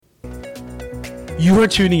You are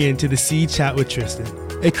tuning in to the C Chat with Tristan,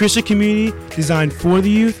 a Christian community designed for the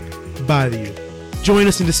youth, by the youth. Join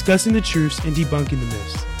us in discussing the truths and debunking the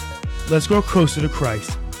myths. Let's grow closer to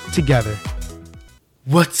Christ together.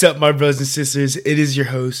 What's up, my brothers and sisters? It is your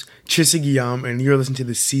host, Tristan Guillaume, and you're listening to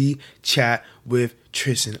the C Chat with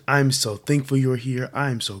Tristan. I'm so thankful you are here.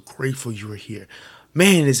 I'm so grateful you are here.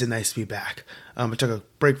 Man, is it nice to be back. I took a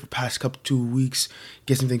break for the past 2 weeks,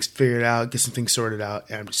 get some things figured out, get some things sorted out,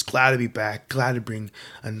 and I'm just glad to be back, glad to bring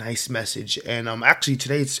a nice message. And actually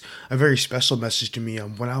today it's a very special message to me.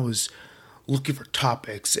 When I was looking for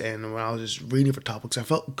topics and when I was just reading for topics, I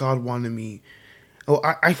felt God wanted me,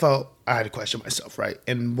 I felt I had to question myself, right?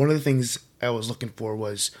 And one of the things I was looking for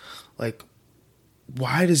was, like,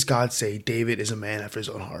 why does God say David is a man after his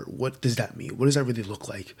own heart? What does that mean? What does that really look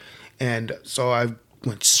like? And so I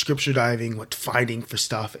went scripture diving, went finding for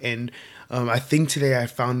stuff. And I think today I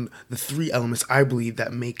found the 3 elements I believe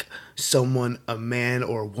that make someone a man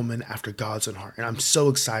or a woman after God's own heart. And I'm so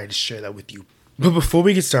excited to share that with you. But before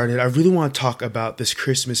we get started, I really want to talk about this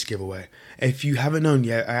Christmas giveaway. If you haven't known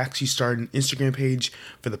yet, I actually started an Instagram page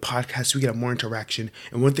for the podcast so we get more interaction.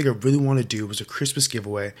 And one thing I really want to do was a Christmas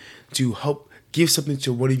giveaway to help give something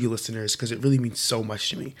to one of you listeners, because it really means so much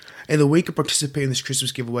to me. And the way you can participate in this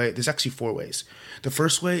Christmas giveaway, there's actually 4 ways. The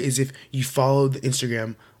first way is if you follow the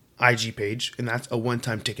Instagram IG page, and that's a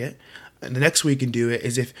one-time ticket. And the next way you can do it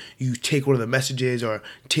is if you take one of the messages or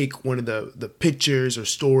take one of the pictures or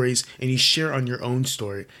stories and you share on your own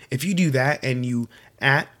story. If you do that and you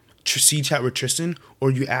at C Chat with Tristan or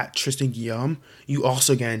you at Tristan Guillaume, you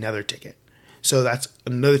also get another ticket. So that's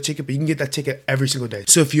another ticket, but you can get that ticket every single day.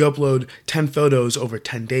 So if you upload 10 photos over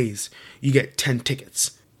 10 days, you get 10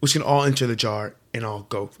 tickets, which can all enter the jar and all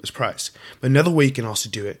go as prize. But another way you can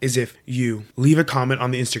also do it is if you leave a comment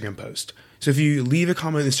on the Instagram post. So if you leave a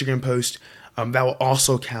comment on the Instagram post, that will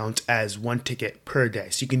also count as 1 ticket per day.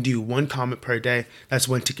 So you can do 1 comment per day. That's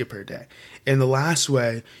 1 ticket per day. And the last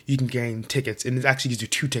way you can gain tickets, and it actually gives you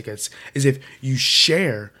 2 tickets, is if you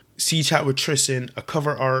share C Chat with Tristan, a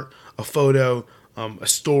cover art, a photo, a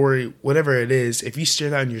story, whatever it is. If you share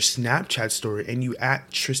that on your Snapchat story and you at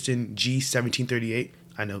Tristan G1738,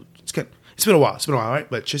 I know it's good. It's been a while, right?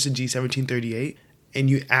 But Tristan G1738, and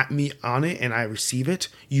you at me on it and I receive it,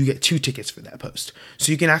 you get 2 tickets for that post.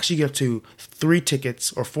 So you can actually get up to 3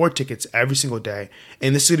 tickets or 4 tickets every single day.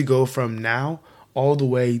 And this is going to go from now all the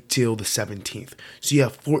way till the 17th. So you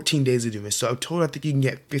have 14 days to do this. So I'm told I think you can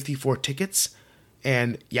get 54 tickets.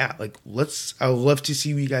 And yeah, I would love to see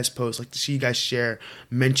you guys post, like to see you guys share,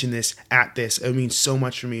 mention this, at this. It means so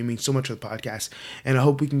much for me. It means so much for the podcast. And I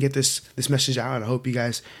hope we can get this message out. And I hope you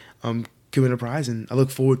guys can win a prize. And I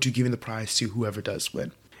look forward to giving the prize to whoever does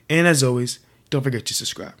win. And as always, don't forget to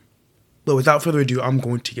subscribe. But without further ado, I'm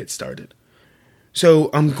going to get started.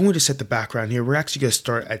 So I'm going to set the background here. We're actually going to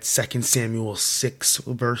start at 2 Samuel 6,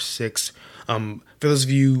 verse 6. For those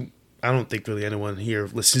of you, I don't think really anyone here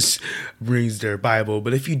brings their Bible,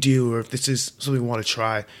 but if you do, or if this is something you want to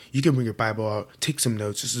try, you can bring your Bible out, take some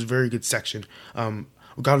notes. This is a very good section.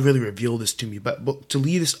 God really revealed this to me, but to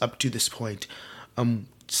lead us up to this point,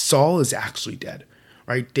 Saul is actually dead,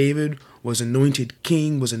 right? David was anointed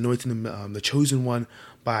king, was anointed the chosen one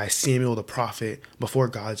by Samuel the prophet before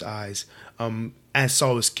God's eyes, as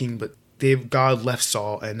Saul was king, but God left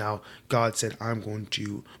Saul, and now God said, I'm going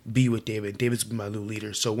to be with David. David's my new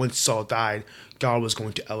leader. So when Saul died, God was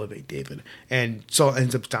going to elevate David. And Saul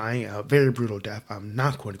ends up dying a very brutal death. I'm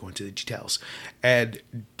not going to go into the details. And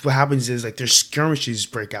what happens is, there's skirmishes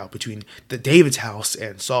break out between David's house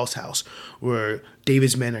and Saul's house, where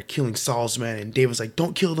David's men are killing Saul's men, and David's like,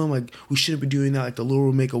 don't kill them. We shouldn't be doing that. The Lord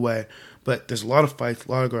will make a way. But there's a lot of fights,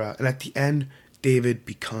 a lot of go out. And at the end, David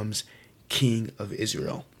becomes king of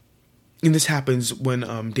Israel. And this happens when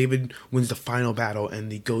David wins the final battle,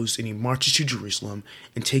 and he goes and he marches to Jerusalem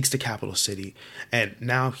and takes the capital city. And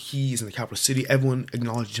now he's in the capital city. Everyone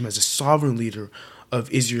acknowledges him as a sovereign leader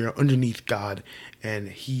of Israel underneath God, and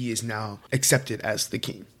he is now accepted as the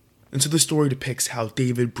king. And so the story depicts how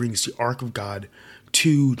David brings the Ark of God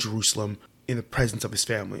to Jerusalem in the presence of his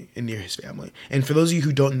family and near his family. And for those of you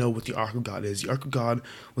who don't know what the Ark of God is, the Ark of God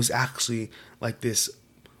was actually like this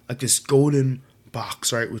golden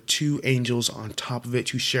box, right, with 2 angels on top of it,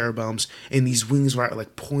 2 cherubims, and these wings were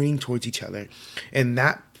pointing towards each other. And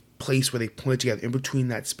that place where they pointed together, in between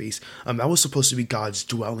that space, that was supposed to be God's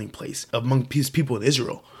dwelling place among his people in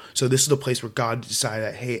Israel. So this is the place where God decided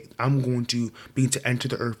that, hey, I'm going to begin to enter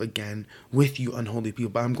the earth again with you unholy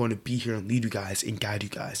people, but I'm going to be here and lead you guys and guide you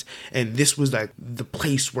guys. And this was the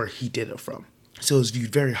place where he did it from. So it was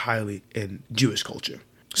viewed very highly in Jewish culture.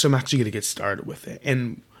 So I'm actually going to get started with it.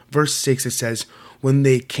 And Verse 6, it says, when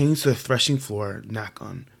they came to the threshing floor,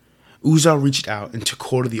 Nakon, Uzzah reached out and took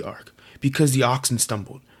hold of the ark, because the oxen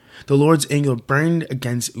stumbled. The Lord's anger burned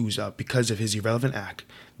against Uzzah because of his irrelevant act.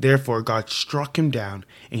 Therefore, God struck him down,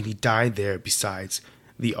 and he died there besides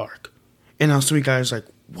the ark. And now some of you guys are like,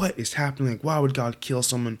 what is happening? Like, why would God kill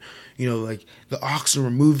someone? Like the oxen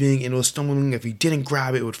were moving, and it was stumbling. If he didn't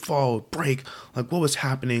grab it, it would fall, it would break. Like, what was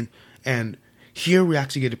happening? And here we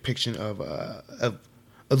actually get a depiction of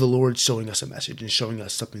the Lord showing us a message and showing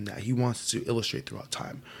us something that he wants to illustrate throughout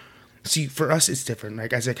time. See, for us, it's different.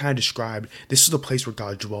 Like, as I kind of described, this is the place where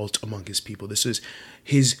God dwelt among his people. This is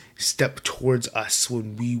his step towards us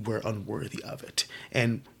when we were unworthy of it.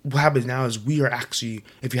 And what happens now is we are actually,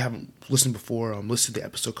 if you haven't listened before, listen to the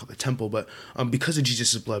episode called The Temple, but because of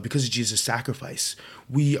Jesus' blood, because of Jesus' sacrifice,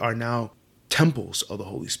 we are now temples of the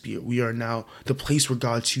Holy Spirit. We are now the place where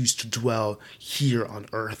God chooses to dwell here on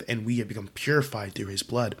earth, and we have become purified through his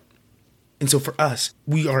blood. And so for us,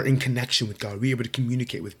 we are in connection with God. We're able to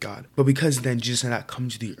communicate with God. But because then Jesus had not come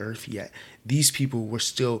to the earth yet, these people were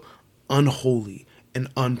still unholy and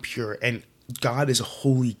impure. And God is a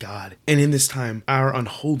holy God. And in this time, our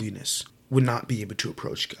unholiness would not be able to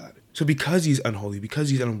approach God. So because he's unholy, because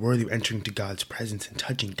he's unworthy of entering into God's presence and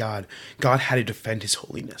touching God, God had to defend his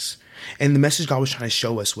holiness. And the message God was trying to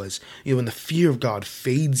show us was, when the fear of God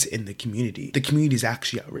fades in the community is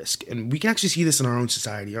actually at risk. And we can actually see this in our own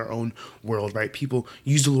society, our own world, right? People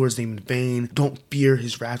use the Lord's name in vain, don't fear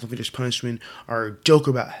his wrath, don't fear his punishment, or joke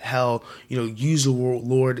about hell, use the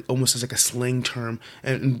Lord almost as like a slang term.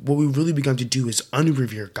 And what we really begun to do is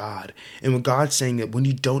unrevere God. And when God's saying that when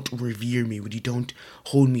you don't revere me, when you don't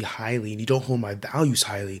hold me highly and you don't hold my values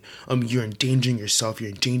highly, you're endangering yourself, you're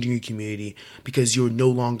endangering your community, because you're no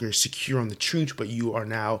longer secure on the truth, but you are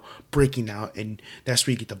now breaking out, and that's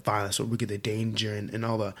where you get the violence, where we get the danger and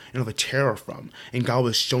all the terror from. And God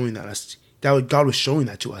was showing God was showing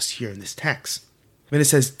that to us here in this text. And it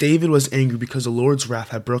says, David was angry because the Lord's wrath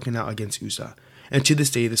had broken out against Uzzah, and to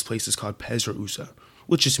this day this place is called Pezra Uzzah,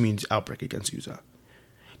 which just means outbreak against Uzzah.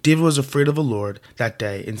 David was afraid of the Lord that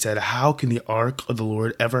day and said, how can the ark of the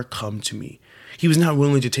Lord ever come to me? He was not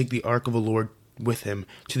willing to take the ark of the Lord with him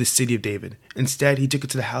to the city of David. Instead, he took it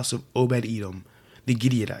to the house of Obed-Edom, the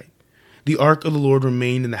Gileadite. The ark of the Lord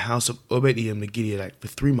remained in the house of Obed-Edom, the Gileadite, for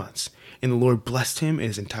 3 months, and the Lord blessed him and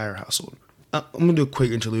his entire household. I'm going to do a quick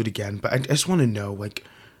interlude again, but I just want to know,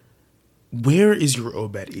 where is your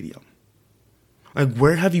Obed-Edom?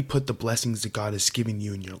 Where have you put the blessings that God has given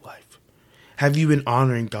you in your life? Have you been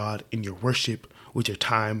honoring God in your worship with your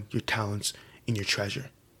time, your talents, and your treasure?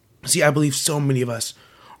 See, I believe so many of us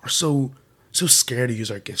are so scared to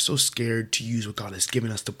use our gifts, so scared to use what God has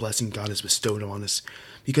given us, the blessing God has bestowed on us,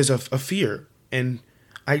 because of fear. And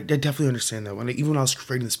I definitely understand that. Even when I was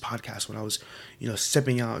creating this podcast, when I was,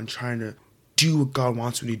 stepping out and trying to do what God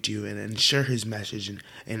wants me to do and share his message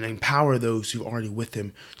and empower those who are already with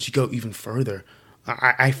him to go even further,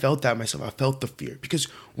 I felt that myself. I felt the fear, because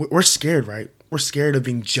we're scared, right? We're scared of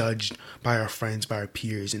being judged by our friends, by our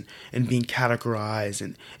peers, and being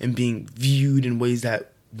categorized and being viewed in ways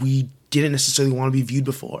that we didn't necessarily want to be viewed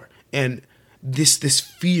before. And this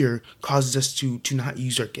fear causes us to not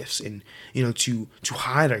use our gifts and, to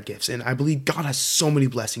hide our gifts. And I believe God has so many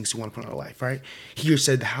blessings to want to put in our life, right? Here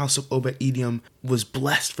said the house of Obed-Edom was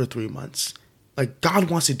blessed for 3 months.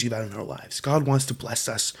 God wants to do that in our lives. God wants to bless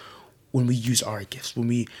us when we use our gifts, when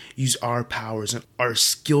we use our powers and our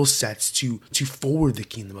skill sets to forward the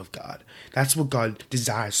kingdom of God. That's what God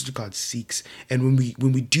desires, that's what God seeks. And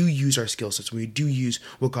when we do use our skill sets, when we do use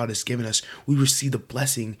what God has given us, we receive the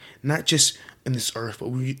blessing, not just in this earth, but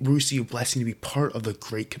we receive a blessing to be part of the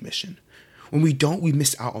Great Commission. When we don't, we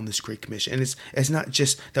miss out on this Great Commission. And it's not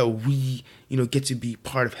just that we, get to be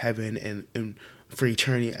part of heaven and for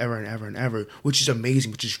eternity, ever and ever and ever, which is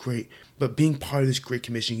amazing, which is great. But being part of this Great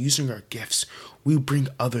Commission, using our gifts, we bring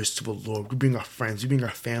others to the Lord. We bring our friends, we bring our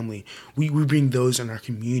family, we bring those in our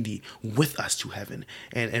community with us to heaven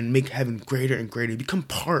and make heaven greater and greater. Become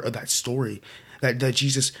part of that story that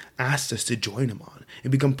Jesus asked us to join him on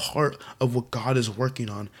and become part of what God is working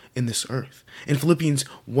on in this earth. In Philippians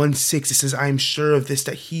 1:6, it says, I am sure of this,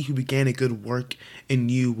 that he who began a good work in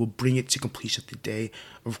you will bring it to completion at the day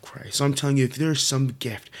of Christ. So I'm telling you, if there's some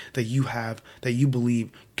gift that you have, that you believe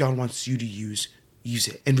God wants you to use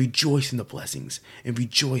it and rejoice in the blessings and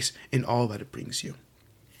rejoice in all that it brings you.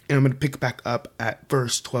 And I'm going to pick back up at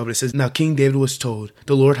verse 12. It says, Now King David was told,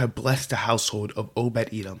 the Lord had blessed the household of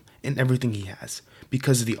Obed-Edom and everything he has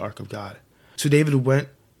because of the ark of God. So David went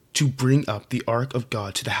to bring up the ark of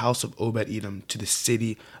God to the house of Obed-Edom, to the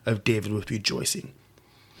city of David with rejoicing.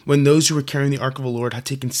 When those who were carrying the ark of the Lord had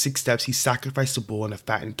taken 6 steps, he sacrificed a bull and a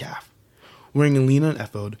fattened calf. Wearing a linen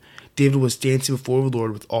ephod, David was dancing before the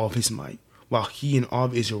Lord with all of his might, while he and all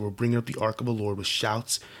of Israel were bringing up the ark of the Lord with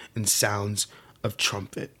shouts and sounds of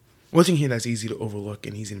trumpet. One thing here that's easy to overlook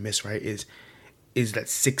and easy to miss, right, is that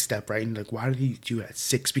 6th step, right? And like, why did he do that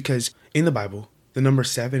 6? Because in the Bible, the number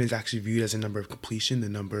 7 is actually viewed as a number of completion, the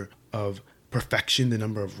number of perfection, the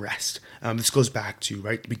number of rest. This goes back to,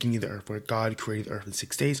 right, the beginning of the earth, where God created the earth in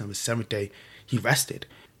 6 days. On the 7th day, he rested.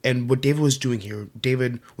 And what David was doing here,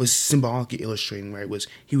 David was symbolically illustrating, right, was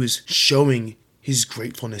he was showing his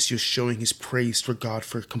gratefulness. He was showing his praise for God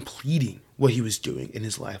for completing what he was doing in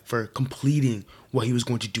his life, for completing what he was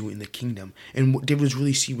going to do in the kingdom. And what David was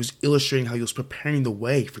really seeing was illustrating how he was preparing the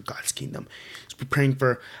way for God's kingdom. He was preparing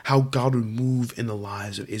for how God would move in the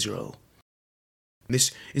lives of Israel.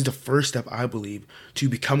 This is the first step, I believe, to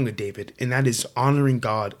becoming a David, and that is honoring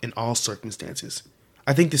God in all circumstances.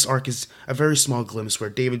 I think this arc is a very small glimpse where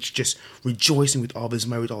David's just rejoicing with all of his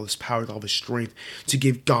might, with all his power, with all of his strength, to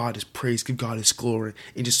give God his praise, give God his glory,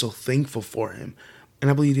 and just so thankful for him. And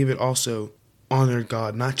I believe David also honored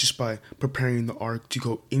God, not just by preparing the ark to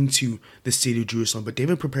go into the city of Jerusalem, but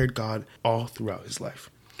David prepared God all throughout his life.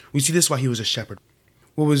 We see this while he was a shepherd.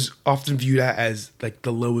 What was often viewed as like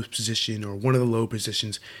the lowest position or one of the low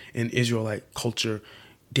positions in Israelite culture,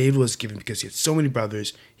 David was given because he had so many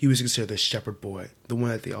brothers. He was considered the shepherd boy, the one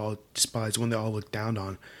that they all despised, the one they all looked down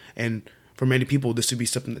on. And for many people, this would be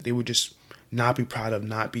something that they would just not be proud of,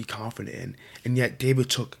 not be confident in. And yet David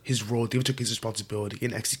took his role, David took his responsibility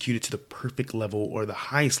and executed to the perfect level or the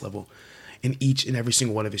highest level in each and every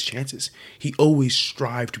single one of his chances. He always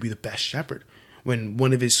strived to be the best shepherd. When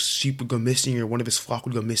one of his sheep would go missing or one of his flock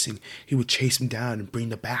would go missing, he would chase him down and bring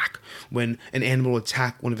them back. When an animal would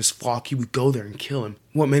attack one of his flock, he would go there and kill him.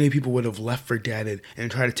 What many people would have left for dead and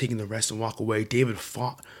try to take in the rest and walk away, David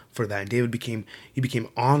fought for that. And David became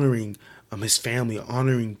honoring his family,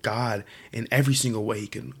 honoring God in every single way he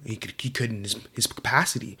could in his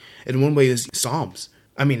capacity. And one way is Psalms.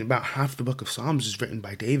 I mean, about half the book of Psalms is written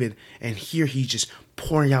by David, and here he's just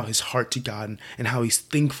pouring out his heart to God and how he's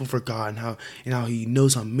thankful for God and how he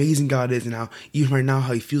knows how amazing God is, and how even right now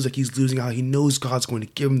how he feels like he's losing, how he knows God's going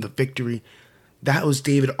to give him the victory. That was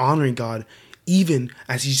David honoring God, even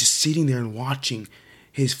as he's just sitting there and watching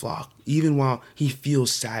his flock, even while he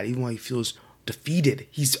feels sad, even while he feels defeated,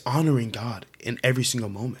 he's honoring God in every single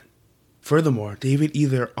moment. Furthermore, David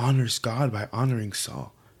either honors God by honoring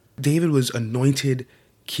Saul. David was anointed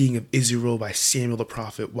king of Israel by Samuel the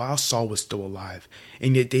prophet while Saul was still alive.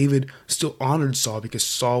 And yet David still honored Saul because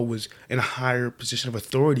Saul was in a higher position of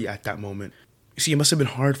authority at that moment. You see, it must have been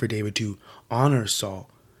hard for David to honor Saul,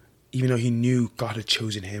 even though he knew God had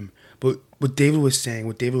chosen him. But what David was saying,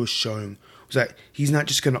 what David was showing, was that he's not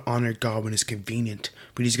just going to honor God when it's convenient,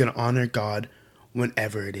 but he's going to honor God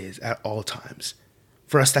whenever it is, at all times.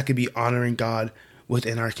 For us, that could be honoring God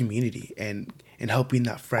within our community and helping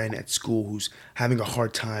that friend at school who's having a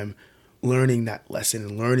hard time learning that lesson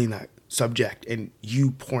and learning that subject, and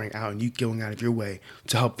you pouring out and you going out of your way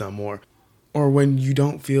to help them more. Or when you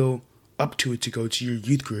don't feel up to it to go to your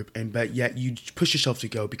youth group, but yet you push yourself to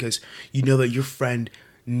go because you know that your friend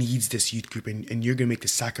needs this youth group and you're going to make the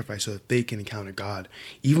sacrifice so that they can encounter God.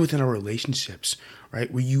 Even within our relationships,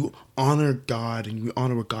 right, where you honor God and you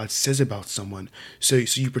honor what God says about someone, so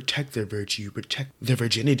you protect their virtue, you protect their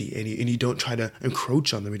virginity, and you don't try to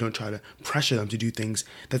encroach on them, you don't try to pressure them to do things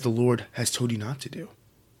that the Lord has told you not to do.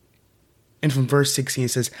 And from verse 16 it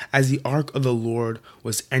says, "As the ark of the Lord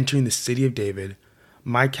was entering the city of David,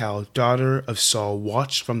 Michal, daughter of Saul,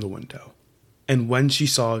 watched from the window. And when she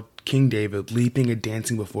saw King David leaping and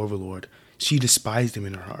dancing before the Lord, she despised him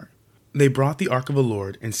in her heart. They brought the ark of the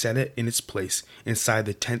Lord and set it in its place inside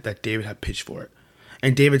the tent that David had pitched for it.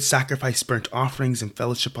 And David sacrificed burnt offerings and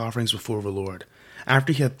fellowship offerings before the Lord.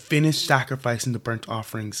 After he had finished sacrificing the burnt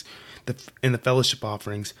offerings and the fellowship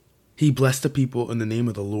offerings, he blessed the people in the name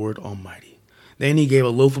of the Lord Almighty. Then he gave a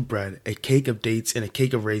loaf of bread, a cake of dates, and a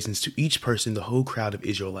cake of raisins to each person, the whole crowd of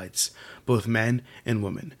Israelites, both men and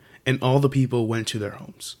women. And all the people went to their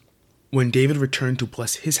homes. When David returned to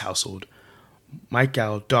bless his household,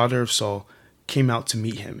 Michal, daughter of Saul, came out to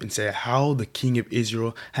meet him and said, 'How the king of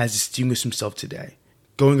Israel has distinguished himself today,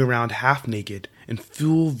 going around half naked in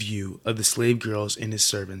full view of the slave girls and his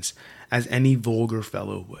servants, as any vulgar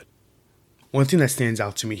fellow would.'" One thing that stands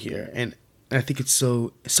out to me here, and I think it's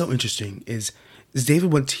so interesting, is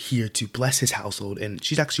David went here to bless his household, and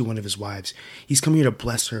she's actually one of his wives. He's coming here to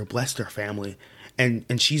bless her, bless their family,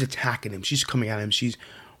 and she's attacking him. She's coming at him. She's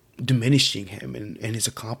diminishing him and his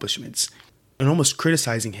accomplishments and almost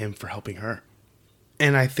criticizing him for helping her.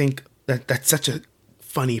 And I think that that's such a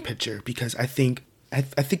funny picture because I think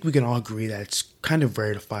we can all agree that it's kind of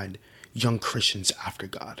rare to find young Christians after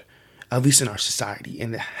God, at least in our society,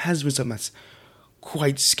 and it has been something that's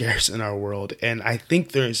quite scarce in our world. And I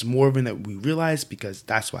think there is more of it that we realize, because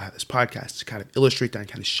that's why I have this podcast, to kind of illustrate that and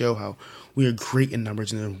kind of show how we are great in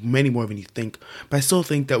numbers and there are many more than you think. But I still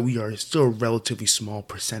think that we are still a relatively small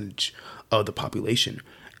percentage of the population.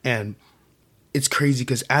 And it's crazy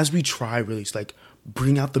because as we try really to like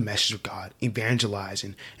bring out the message of God, evangelize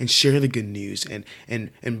and share the good news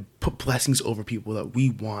and put blessings over people that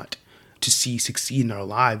we want to see succeed in our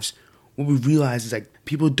lives, what we realize is like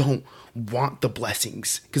people don't want the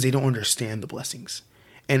blessings because they don't understand the blessings.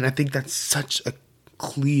 And I think that's such a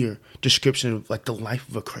clear description of like the life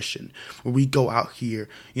of a Christian, where we go out here,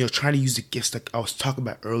 trying to use the gifts like I was talking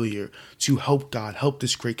about earlier to help God, help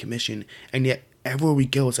this great commission. And yet everywhere we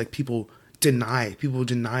go, it's like people deny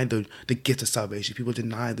the gift of salvation. People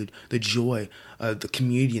deny the joy of the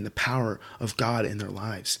community and the power of God in their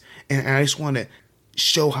lives. And I just want to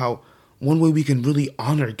show how one way we can really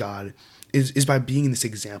honor God is by being this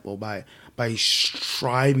example, by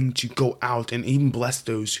striving to go out and even bless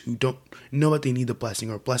those who don't know that they need the blessing,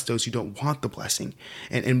 or bless those who don't want the blessing,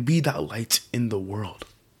 and be that light in the world.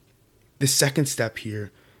 The second step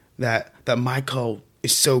here that Michal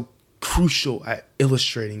is so crucial at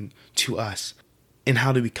illustrating to us in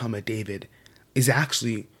how to become a David is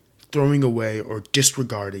actually throwing away or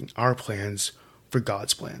disregarding our plans for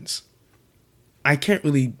God's plans. I can't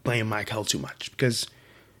really blame Michal too much because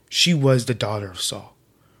she was the daughter of Saul.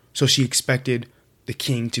 So she expected the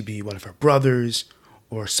king to be one of her brothers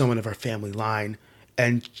or someone of her family line.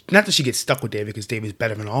 And not that she gets stuck with David because David's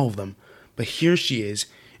better than all of them, but here she is,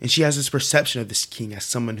 and she has this perception of this king as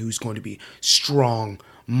someone who's going to be strong,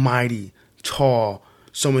 mighty, tall,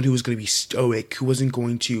 someone who was going to be stoic, who wasn't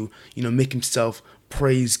going to, make himself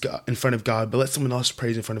praise God in front of God, but let someone else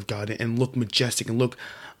praise in front of God and look majestic and look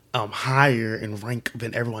higher in rank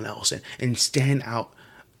than everyone else and stand out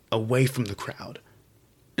away from the crowd.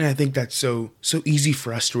 And I think that's so easy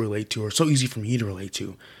for us to relate to, or so easy for me to relate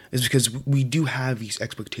to, is because we do have these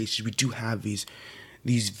expectations, we do have these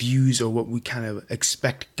views, or what we kind of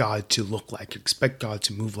expect God to look like, expect God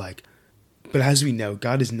to move like. But as we know,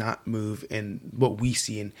 God does not move in what we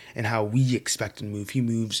see and how we expect him to move. He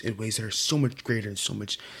moves in ways that are so much greater and so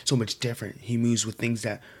much different. He moves with things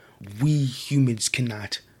that we humans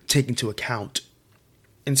cannot take into account.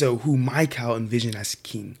 And so who Michal envisioned as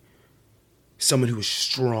king, someone who was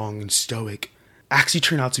strong and stoic, actually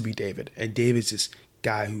turned out to be David. And David's this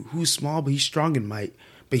guy who's small, but he's strong in might.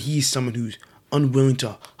 But he's someone who's unwilling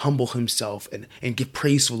to humble himself and give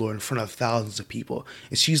praise to the Lord in front of thousands of people.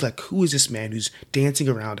 And she's like, who is this man who's dancing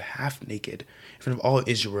around half naked in front of all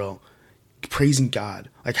Israel, praising God?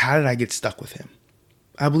 Like, how did I get stuck with him?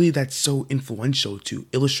 I believe that's so influential to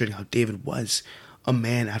illustrating how David was a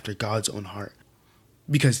man after God's own heart.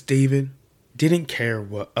 Because David didn't care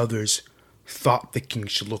what others thought the king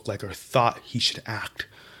should look like or thought he should act.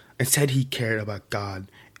 Instead, he cared about God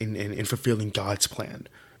and fulfilling God's plan.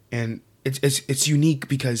 And it's unique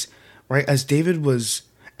because, right, as David was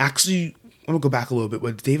actually, I'm going to go back a little bit,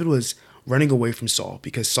 but David was running away from Saul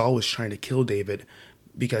because Saul was trying to kill David,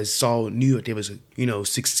 because Saul knew that David was,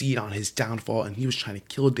 succeed on his downfall, and he was trying to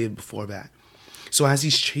kill David before that. So as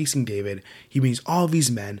he's chasing David, he meets all of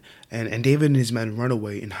these men, and David and his men run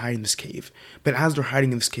away and hide in this cave. But as they're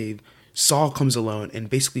hiding in this cave, Saul comes alone and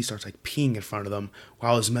basically starts like peeing in front of them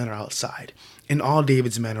while his men are outside. And all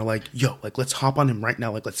David's men are like, yo, like, let's hop on him right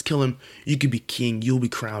now. Like, let's kill him. You could be king. You'll be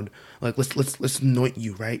crowned. Like, let's anoint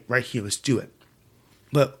you right here. Let's do it.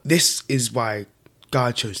 But this is why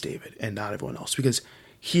God chose David and not everyone else, because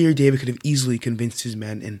here David could have easily convinced his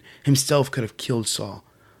men and himself could have killed Saul.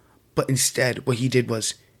 But instead, what he did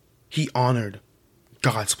was he honored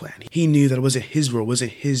God's plan. He knew that it wasn't his role, it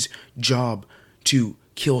wasn't his job to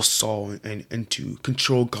kill Saul and to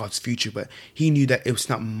control God's future, but he knew that it's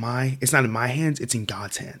not in my hands, it's in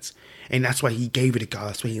God's hands. And that's why he gave it to God.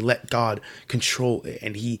 That's why he let God control it.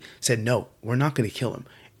 And he said, no, we're not going to kill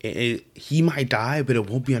him. He might die, but it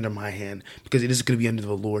won't be under my hand, because it is going to be under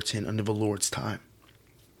the Lord's hand, under the Lord's time.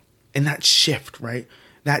 And that shift, right?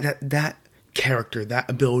 That character, that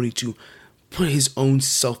ability to put his own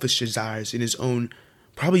selfish desires and his own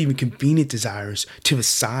probably even convenient desires to the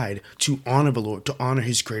side to honor the Lord, to honor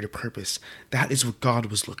his greater purpose. That is what God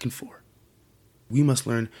was looking for. We must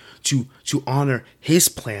learn to honor his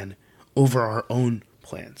plan over our own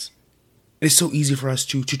plans. It is so easy for us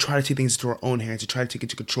to try to take things into our own hands, to try to take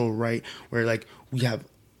into control, right? Where like we have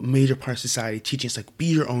major part of society teaching us like, be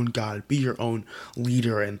your own God, be your own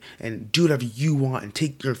leader, and do whatever you want and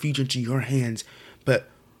take your future into your hands. But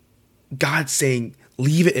God's saying,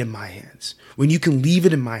 leave it in my hands. When you can leave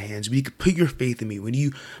it in my hands, when you can put your faith in me, when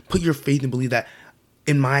you put your faith and believe that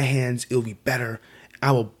in my hands, it will be better.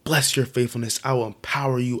 I will bless your faithfulness. I will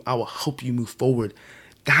empower you. I will help you move forward.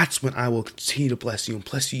 That's when I will continue to bless you and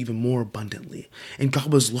bless you even more abundantly. And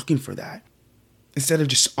God was looking for that. Instead of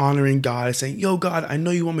just honoring God and saying, yo, God, I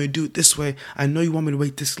know you want me to do it this way. I know you want me to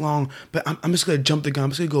wait this long, but I'm just going to jump the gun. I'm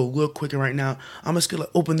just going to go a little quicker right now. I'm just going to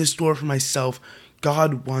open this door for myself.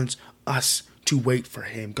 God wants us to wait for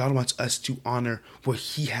him. God wants us to honor what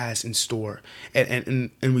he has in store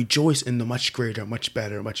and rejoice in the much greater, much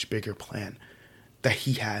better, much bigger plan that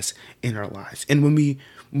he has in our lives. And when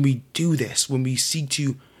we do this, when we seek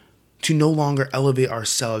to no longer elevate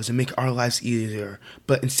ourselves and make our lives easier,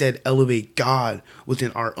 but instead elevate God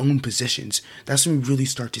within our own positions, that's when we really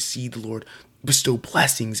start to see the Lord bestow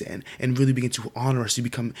blessings and really begin to honor us to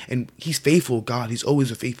become, and he's faithful, God, he's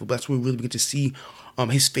always a faithful, but that's when we really begin to see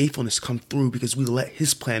his faithfulness come through because we let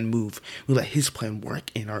his plan move, we let his plan work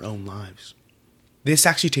in our own lives. This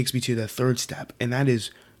actually takes me to the third step, and that is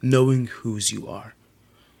knowing whose you are.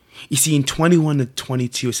 You see, in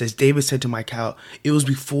 21-22, it says, David said to Michal, it was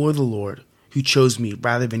before the Lord who chose me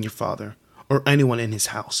rather than your father or anyone in his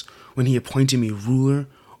house when he appointed me ruler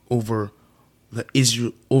over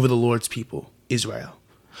the Lord's people, Israel.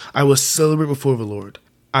 I will celebrate before the Lord.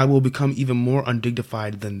 I will become even more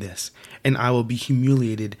undignified than this, and I will be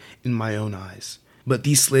humiliated in my own eyes. But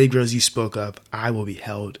these slave girls you spoke of, I will be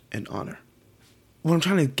held in honor. What I'm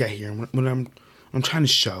trying to get here, what I'm trying to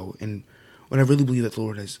show, and what I really believe that the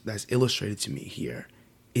Lord has illustrated to me here,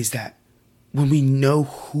 is that when we know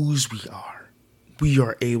whose we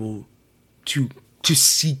are able to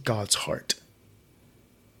seek God's heart.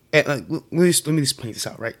 And let me just point this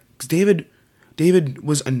out, right? Because David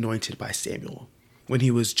was anointed by Samuel when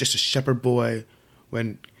he was just a shepherd boy,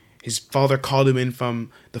 when his father called him in from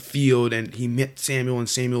the field and he met Samuel and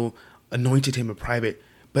Samuel anointed him in private.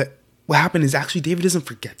 But what happened is actually David doesn't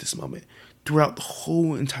forget this moment. Throughout his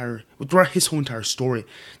whole entire story,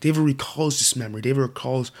 David recalls this memory. David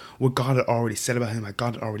recalls what God had already said about him, how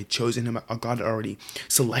God had already chosen him, how God had already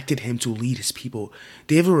selected him to lead his people.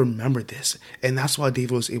 David remembered this, and that's why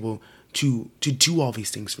David was able to do all these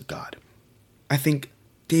things for God. I think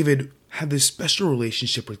David had this special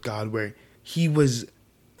relationship with God where he was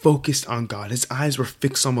focused on God. His eyes were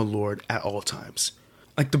fixed on the Lord at all times.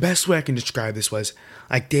 Like, the best way I can describe this was,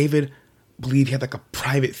 like, David believed he had like a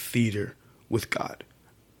private theater with God.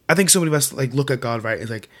 I think so many of us like look at God, right, as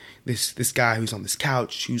like this guy who's on this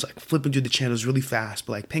couch, who's like flipping through the channels really fast,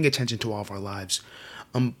 but like paying attention to all of our lives.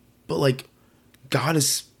 But like God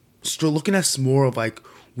is still looking at us more of like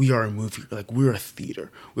we are a movie, like we're a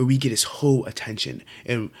theater where we get his whole attention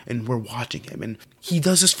and we're watching him. And he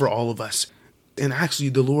does this for all of us. And actually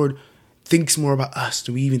the Lord thinks more about us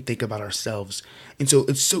than we even think about ourselves. And so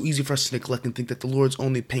it's so easy for us to neglect and think that the Lord's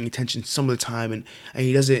only paying attention some of the time and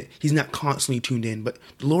he's not constantly tuned in, but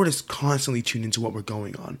the Lord is constantly tuned into what we're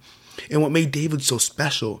going on. And what made David so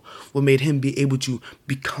special, what made him be able to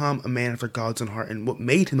become a man after God's own heart, and what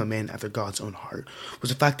made him a man after God's own heart,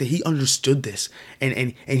 was the fact that he understood this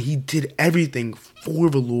and he did everything for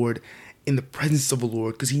the Lord in the presence of the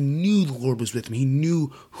Lord because he knew the Lord was with him. He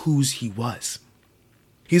knew whose he was.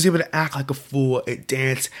 He was able to act like a fool and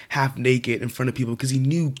dance half naked in front of people because he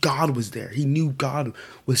knew God was there. He knew God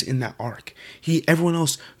was in that ark. Everyone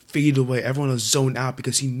else faded away. Everyone else zoned out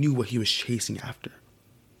because he knew what he was chasing after.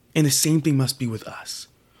 And the same thing must be with us.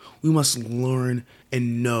 We must learn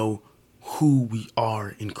and know who we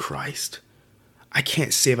are in Christ. I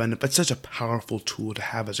can't say that enough. That's such a powerful tool to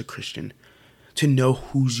have as a Christian, to know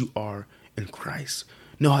whose you are in Christ.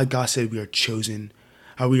 Know how God said we are chosen,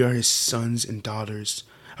 how we are his sons and daughters,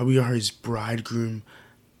 how we are his bridegroom,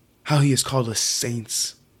 how he has called us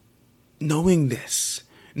saints. Knowing this,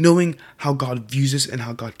 knowing how God views us and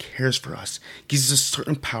how God cares for us, gives us a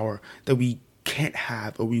certain power that we can't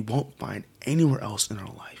have or we won't find anywhere else in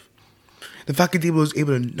our life. The fact that David was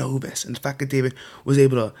able to know this, and the fact that David was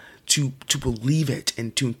able to believe it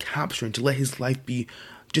and to capture and to let his life be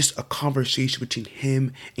just a conversation between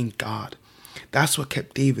him and God, that's what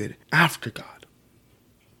kept David after God.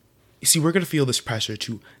 You see, we're going to feel this pressure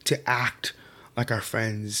to act like our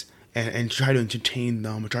friends and try to entertain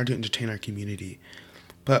them or try to entertain our community.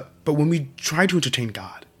 But when we try to entertain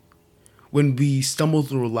God, when we stumble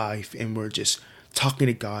through life and we're just talking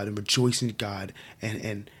to God and rejoicing to God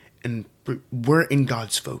and we're in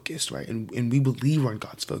God's focus, right? And we believe we're in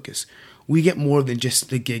God's focus, we get more than just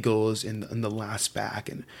the giggles and the laughs back.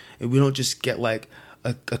 And we don't just get like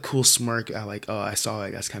a cool smirk at like, oh, I saw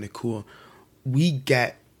it, that's kind of cool. We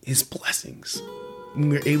get his blessings when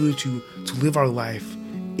we're able to live our life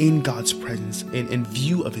in God's presence and in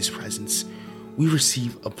view of his presence, we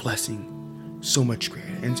receive a blessing so much greater.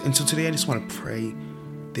 And so today I just want to pray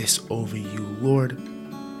this over you. Lord,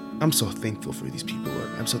 I'm so thankful for these people, Lord.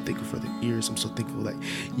 I'm so thankful for their ears. I'm so thankful that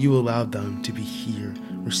you allowed them to be here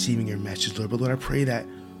receiving your message, Lord. But Lord, I pray that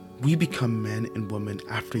we become men and women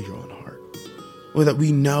after your own heart. Lord, that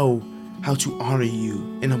we know how to honor you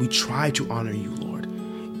and that we try to honor you, Lord,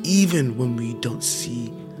 even when we don't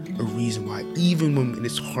see a reason why, even when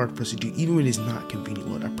it's hard for us to do, even when it's not convenient,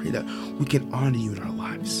 Lord. I pray that we can honor you in our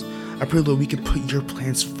lives. I pray, Lord, we can put your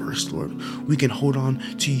plans first, Lord. We can hold on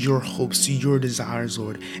to your hopes, to your desires,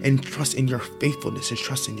 Lord, and trust in your faithfulness and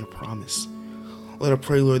trust in your promise. Lord, I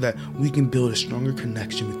pray, Lord, that we can build a stronger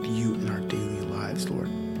connection with you in our daily lives, Lord.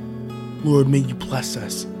 Lord, may you bless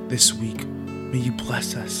us this week. May you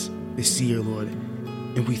bless us this year, Lord.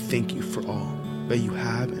 And we thank you for all that you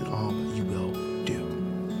have and all that you will do.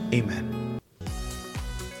 Amen.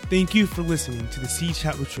 Thank you for listening to the Seed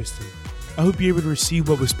Chat with Tristan. I hope you're able to receive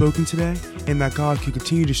what was spoken today and that God can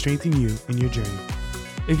continue to strengthen you in your journey.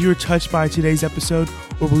 If you were touched by today's episode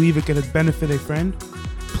or believe it could benefit a friend,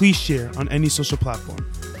 please share on any social platform.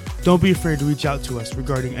 Don't be afraid to reach out to us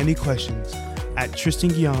regarding any questions at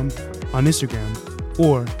Tristan Guillaume on Instagram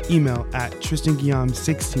or email at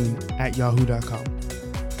tristanguillaume16@yahoo.com.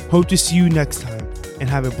 Hope to see you next time and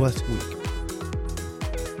have a blessed week.